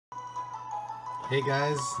Hey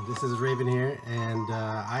guys, this is Raven here, and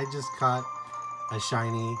I just caught a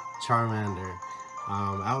shiny Charmander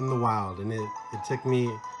out in the wild, and it took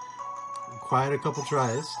me quite a couple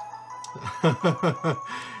tries.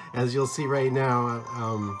 As you'll see right now,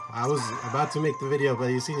 I was about to make the video, but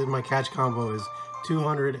you see that my catch combo is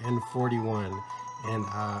 241, and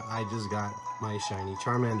I just got my shiny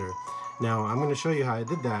Charmander. Now I'm going to show you how I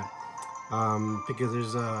did that.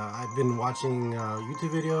 Because I've been watching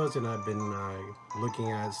YouTube videos, and I've been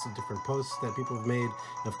looking at some different posts that people have made.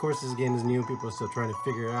 And of course, this game is new. People are still trying to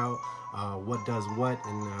figure out what does what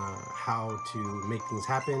and how to make things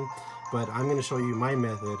happen. But I'm going to show you my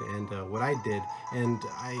method and what I did. And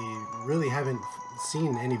I really haven't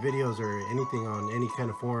seen any videos or anything on any kind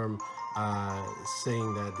of forum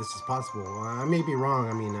saying that this is possible. I may be wrong.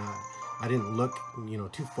 I mean, I didn't look,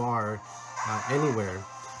 too far anywhere.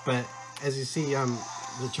 But as you see,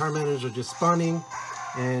 the Charmanders are just spawning,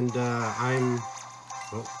 and I'm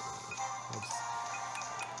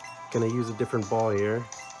gonna use a different ball here,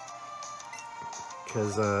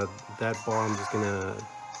 because that ball I'm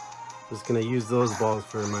just gonna use those balls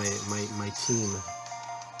for my team,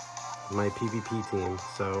 my PvP team.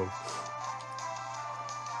 So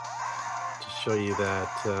to show you that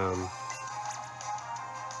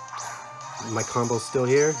my combo's still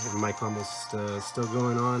here, and my combo's still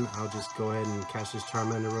going on. I'll just go ahead and catch this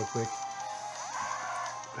Charmander real quick.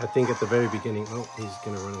 I think at the very beginning, oh, he's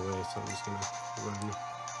gonna run away, so I'm just gonna run.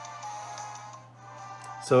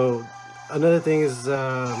 So another thing is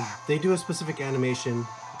they do a specific animation.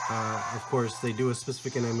 Of course, they do a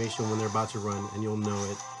specific animation when they're about to run, and you'll know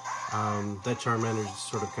it. That Charmander just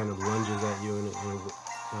sort of kind of lunges at you, and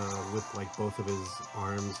with like both of his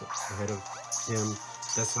arms ahead of him.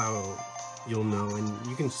 That's how you'll know, and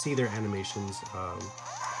you can see their animations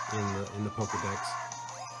in the Pokédex.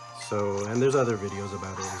 So, and there's other videos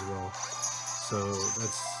about it as well. So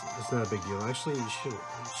it's not a big deal. Actually, you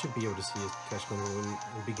should be able to see his catch combo when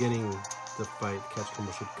beginning the fight. Catch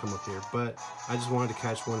combo should come up here, but I just wanted to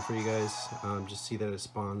catch one for you guys. Just see that it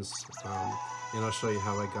spawns, and I'll show you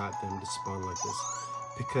how I got them to spawn like this.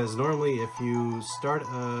 Because normally, if you start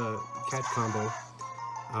a catch combo,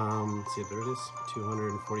 see, there it is,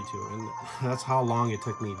 242, and that's how long it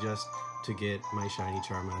took me just to get my shiny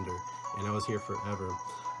Charmander, and I was here forever.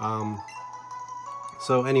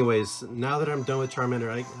 So anyways, now that I'm done with Charmander,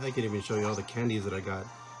 I can even show you all the candies that I got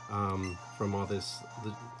from all the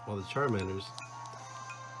Charmanders.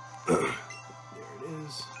 There it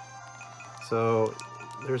is. So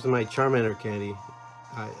there's my Charmander candy.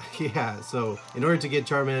 Yeah, so in order to get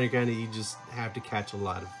Charmander candy, you just have to catch a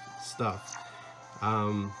lot of stuff.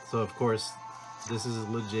 So of course, this is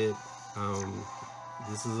legit.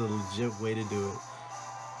 This is a legit way to do it.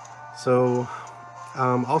 So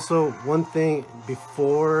also, one thing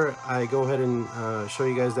before I go ahead and show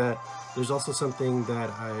you guys that, there's also something that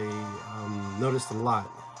I noticed a lot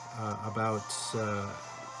about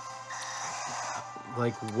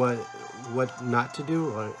like what not to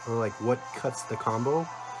do, or like what cuts the combo.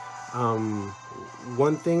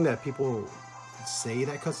 One thing that people say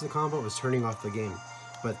that cuts the combo is turning off the game,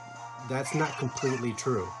 but that's not completely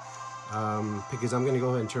true, because I'm going to go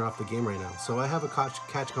ahead and turn off the game right now. So I have a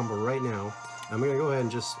catch combo right now. I'm going to go ahead and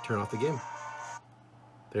just turn off the game.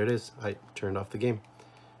 There it is. I turned off the game.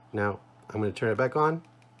 Now I'm going to turn it back on,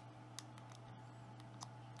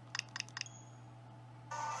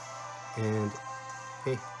 and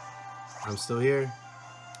hey, I'm still here.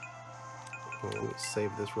 Well, let me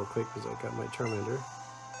save this real quick because I got my Charmander.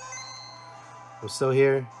 I'm still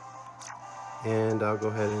here, and I'll go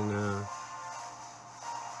ahead and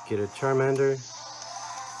get a Charmander.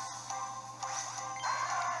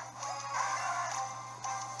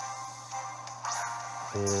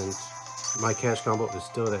 And my catch combo is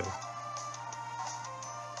still there.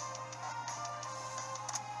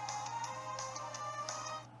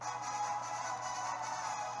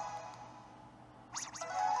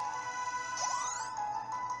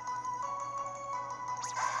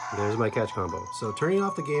 There's my catch combo. So turning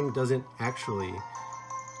off the game doesn't actually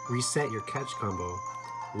reset your catch combo.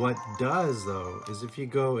 What does, though, is if you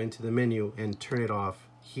go into the menu and turn it off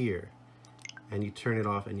here, and you turn it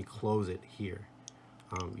off and you close it here.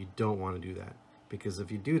 You don't want to do that, because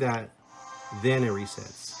if you do that, then it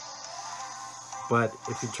resets. But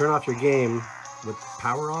if you turn off your game with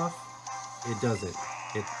power off, it doesn't.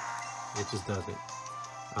 It just doesn't.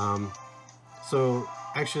 So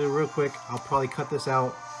actually, real quick, I'll probably cut this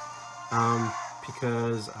out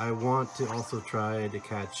because I want to also try to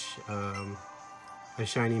catch a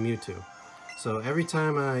shiny Mewtwo. So every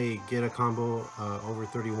time I get a combo over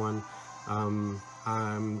 31,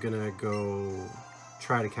 I'm gonna go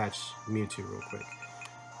try to catch Mewtwo real quick.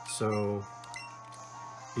 So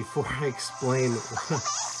before I explain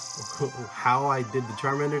how I did the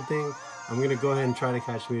Charmander thing, I'm going to go ahead and try to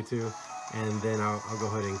catch Mewtwo, and then I'll go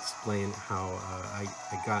ahead and explain how I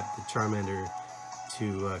got the Charmander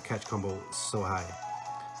to catch combo so high.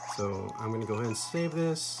 So I'm going to go ahead and save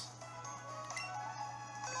this.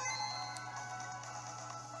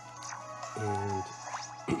 And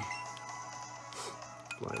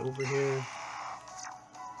fly over here.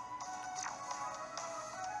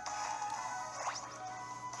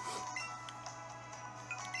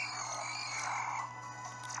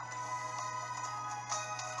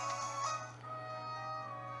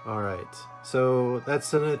 Alright, so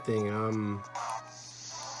that's another thing.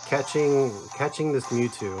 Catching this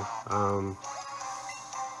Mewtwo,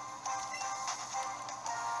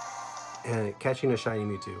 and catching a shiny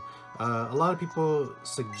Mewtwo. A lot of people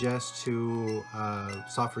suggest to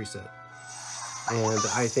soft reset, and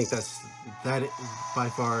I think that by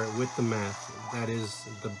far, with the math, that is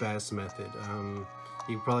the best method.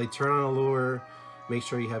 You probably turn on a lure, make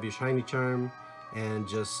sure you have your shiny charm, and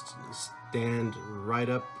just stand right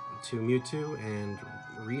up to Mewtwo and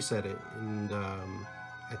reset it. And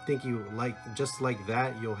I think just like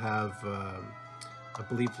that, you'll have I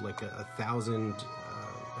believe like a thousand,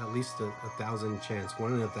 at least a 1,000 chance,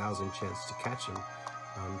 1 in 1,000 chance to catch him,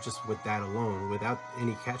 just with that alone, without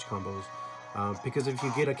any catch combos. Because if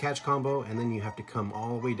you get a catch combo and then you have to come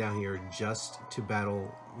all the way down here just to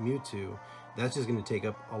battle Mewtwo, that's just going to take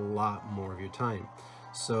up a lot more of your time.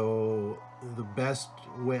 So the best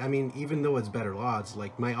way, I mean, even though it's better odds,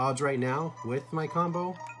 like my odds right now with my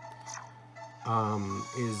combo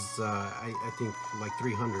is I think like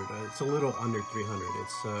 300. It's a little under 300.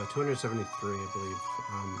 It's 273, I believe.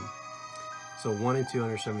 So 1 in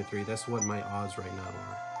 273. That's what my odds right now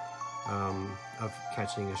are of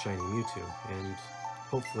catching a shiny Mewtwo, and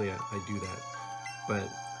hopefully I do that. But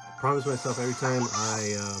I promise myself every time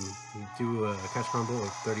I do a catch combo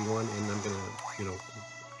of 31, and I'm gonna,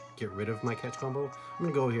 get rid of my catch combo, I'm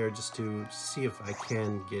gonna go here just to see if I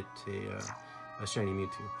can get a shiny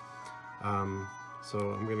Mewtwo. So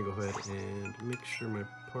I'm gonna go ahead and make sure my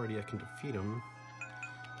party, I can defeat him.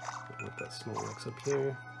 Let that small X up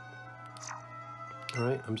here.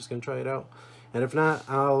 Alright, I'm just gonna try it out. And if not,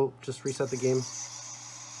 I'll just reset the game.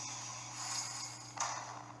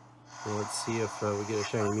 And let's see if we get a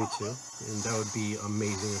shiny Mewtwo. And that would be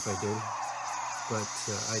amazing if I did. But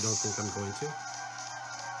I don't think I'm going to.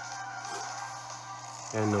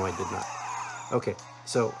 And no, I did not. Okay,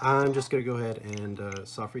 so I'm just gonna go ahead and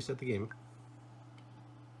soft reset the game.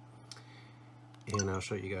 And I'll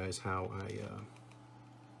show you guys how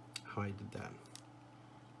I did that.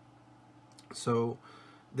 So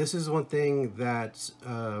this is one thing that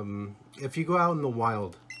if you go out in the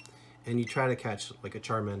wild and you try to catch like a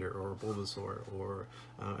Charmander or a Bulbasaur, or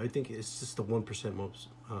I think it's just the 1% most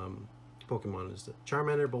Pokemon is the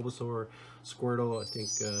Charmander, Bulbasaur, Squirtle, I think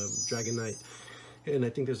Dragonite, and I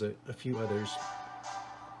think there's a few others.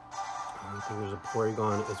 I think there's a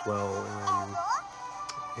Porygon as well,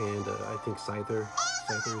 and I think Scyther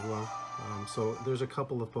as well. So there's a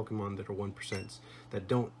couple of Pokemon that are 1% that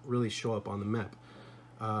don't really show up on the map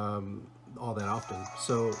all that often.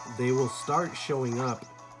 So they will start showing up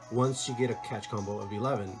once you get a catch combo of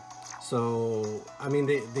 11. So, I mean,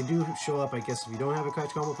 they do show up, I guess, if you don't have a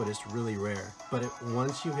catch combo, but it's really rare. But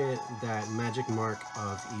once you hit that magic mark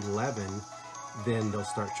of 11, then they'll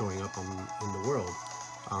start showing up in the world.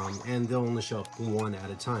 And they'll only show up one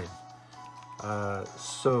at a time.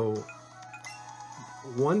 So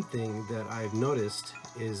one thing that I've noticed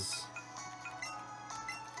is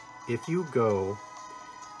if you go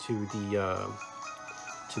to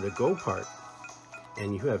the Go part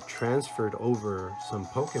and you have transferred over some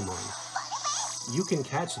Pokemon, you can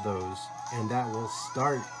catch those, and that will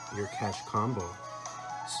start your catch combo.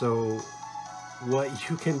 So what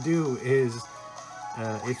you can do is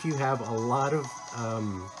if you have a lot of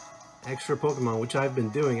extra Pokemon, which I've been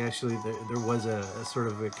doing, actually there was a sort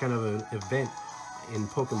of a kind of an event in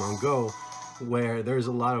Pokemon Go where there's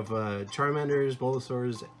a lot of Charmanders,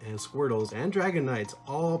 Bulbasaurs, and Squirtles, and Dragonites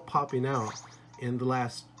all popping out in the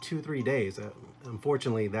last 2-3 days.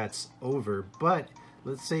 Unfortunately, that's over, but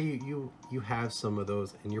let's say you have some of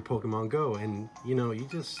those in your Pokemon Go, and you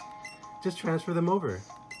just transfer them over.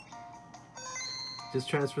 Just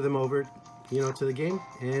transfer them over, to the game,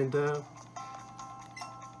 and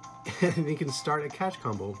and you can start a catch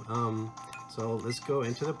combo. So let's go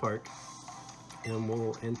into the park, and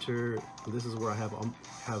we'll enter. This is where I have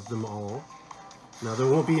them all. Now there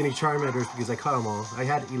won't be any Charmanders because I caught them all. I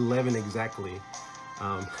had 11 exactly.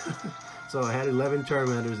 So I had 11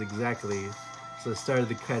 Charmanders exactly. So I started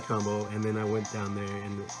the catch combo, and then I went down there,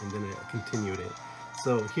 and then I continued it.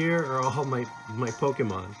 So here are all my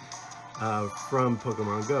Pokemon from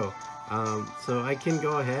Pokemon Go. So I can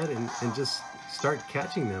go ahead and just start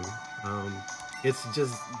catching them. It's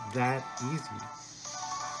just that easy.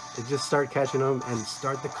 Just start catching them and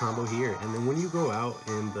start the combo here. And then when you go out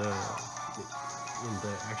in the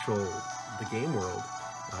game world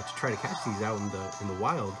to try to catch these out in the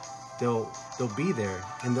wild, they'll be there,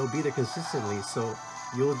 and they'll be there consistently. So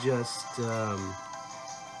you'll just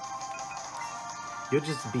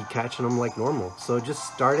be catching them like normal. So just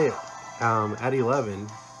start it at 11.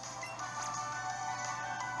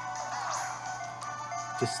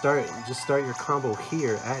 Just start your combo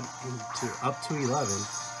here up to 11,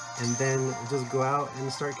 and then just go out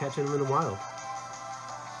and start catching them in the wild.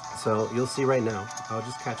 So you'll see right now. I'll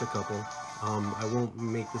just catch a couple. I won't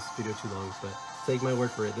make this video too long, but take my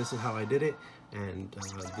word for it. This is how I did it, and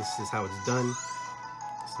this is how it's done.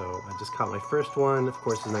 So I just caught my first one. Of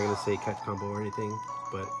course, it's not going to say catch combo or anything,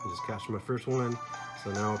 but I just catched my first one.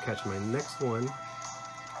 So now I'll catch my next one.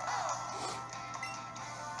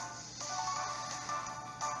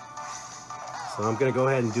 So I'm going to go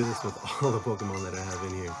ahead and do this with all the Pokemon that I have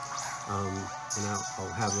in here. And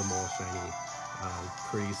I'll have them all shiny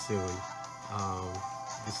pretty soon.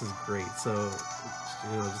 This is great. So,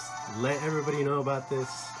 just let everybody know about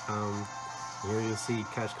this. Here you'll see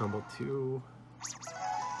Catch Combo 2.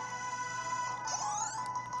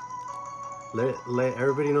 Let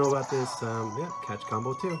everybody know about this. Yeah, Catch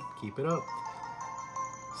Combo 2. Keep it up.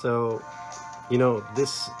 So,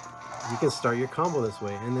 this, you can start your combo this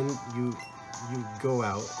way, and then you go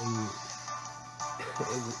out and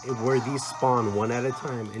where these spawn one at a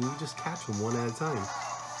time, and you just catch them one at a time.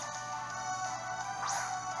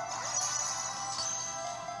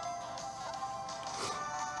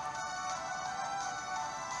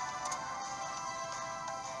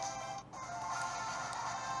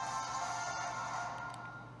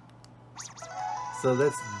 So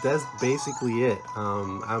that's basically it.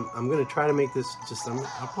 I'm gonna try to make this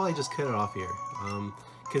I'll probably just cut it off here,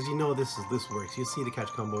 because this works. You see the catch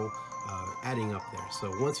combo adding up there.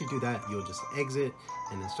 So once you do that, you'll just exit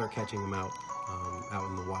and then start catching them out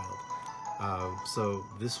in the wild. So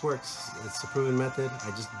this works. It's a proven method.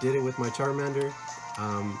 I just did it with my Charmander.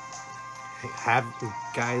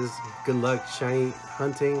 Guys, good luck shiny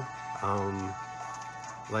hunting.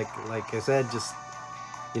 Like I said, just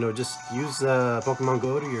use Pokemon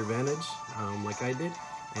Go to your advantage, like I did,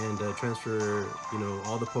 and transfer,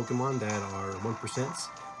 all the Pokemon that are 1%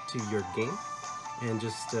 to your game, and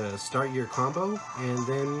just start your combo, and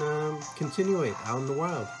then continue it out in the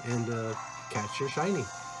wild, and catch your shiny.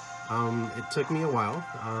 It took me a while,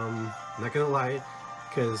 not gonna lie,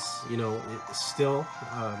 because, it's still,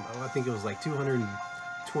 I think it was like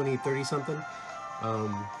 230 something.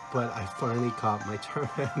 But I finally caught my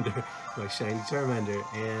Charmander, my shiny Charmander,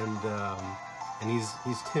 and he's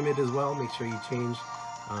timid as well. Make sure you change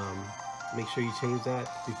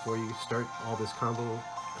that before you start all this combo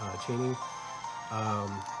chaining.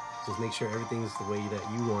 Just make sure everything's the way that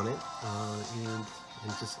you want it, and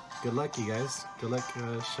just good luck, you guys. Good luck,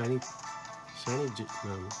 shiny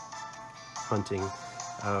hunting.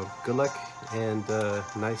 Good luck, and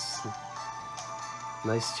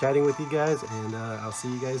nice chatting with you guys, and I'll see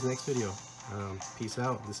you guys next video. Peace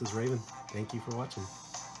out. This is Raven. Thank you for watching.